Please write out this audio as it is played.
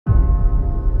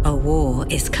A war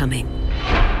is coming.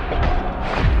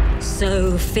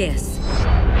 So fierce.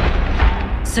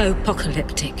 So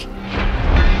apocalyptic.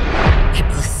 It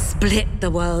will split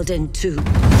the world in two.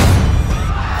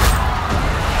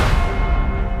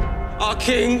 Our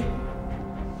king,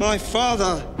 my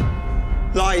father,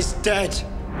 lies dead,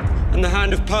 and the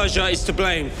hand of Persia is to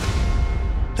blame.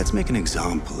 Let's make an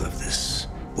example of this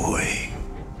boy.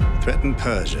 Threaten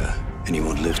Persia, and you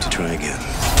won't live to try again.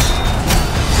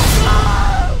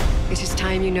 It is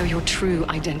time you know your true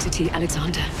identity,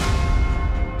 Alexander.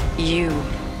 You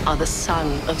are the son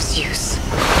of Zeus.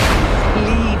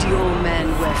 Lead your men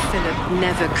where Philip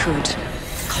never could.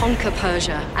 Conquer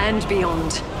Persia and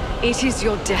beyond. It is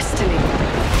your destiny.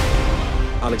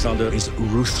 Alexander is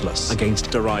ruthless against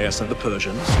Darius and the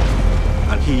Persians,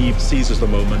 and he seizes the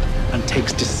moment and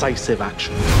takes decisive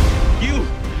action. You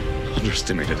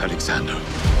underestimated Alexander.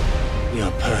 We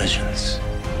are Persians.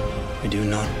 We do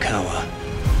not cower.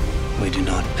 We do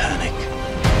not panic.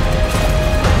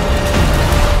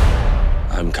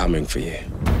 I'm coming for you.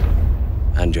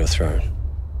 And your throne.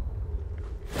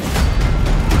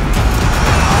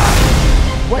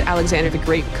 What Alexander the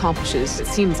Great accomplishes, it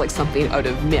seems like something out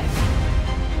of myth.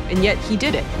 And yet he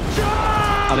did it.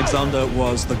 Alexander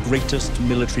was the greatest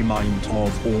military mind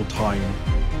of all time,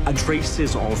 and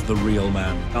traces of the real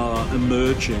man are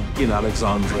emerging in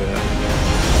Alexandria.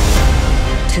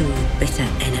 Two bitter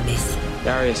enemies.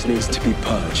 Darius needs to be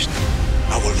purged.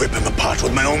 I will rip him apart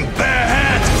with my own bare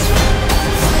hands!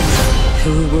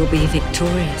 Who will be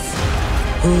victorious?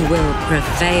 Who will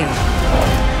prevail?